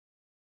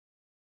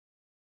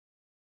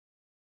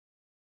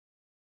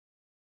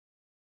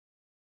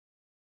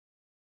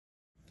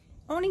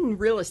Owning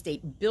real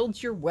estate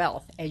builds your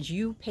wealth as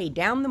you pay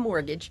down the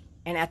mortgage,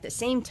 and at the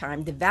same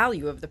time, the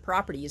value of the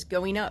property is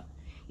going up.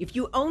 If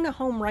you own a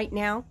home right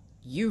now,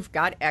 you've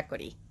got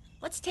equity.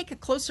 Let's take a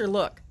closer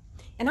look.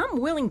 And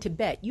I'm willing to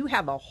bet you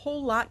have a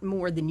whole lot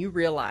more than you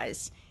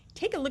realize.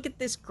 Take a look at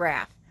this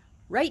graph.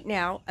 Right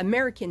now,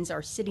 Americans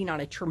are sitting on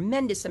a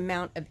tremendous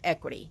amount of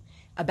equity.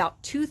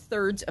 About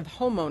 2/3 of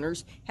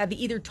homeowners have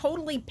either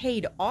totally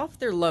paid off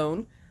their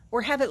loan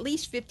or have at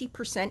least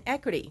 50%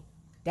 equity.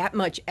 That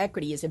much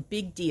equity is a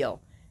big deal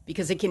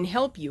because it can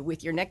help you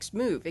with your next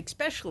move,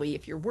 especially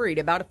if you're worried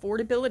about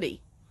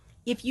affordability.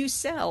 If you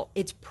sell,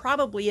 it's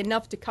probably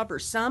enough to cover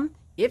some,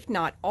 if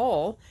not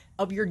all,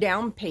 of your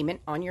down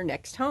payment on your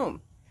next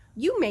home.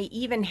 You may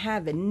even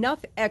have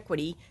enough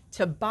equity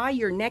to buy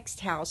your next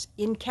house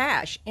in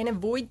cash and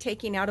avoid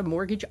taking out a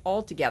mortgage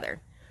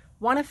altogether.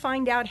 Want to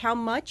find out how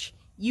much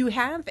you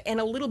have and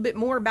a little bit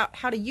more about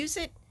how to use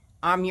it?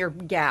 I'm your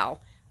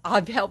gal.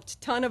 I've helped a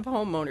ton of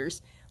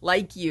homeowners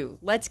like you.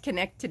 Let's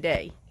connect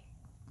today.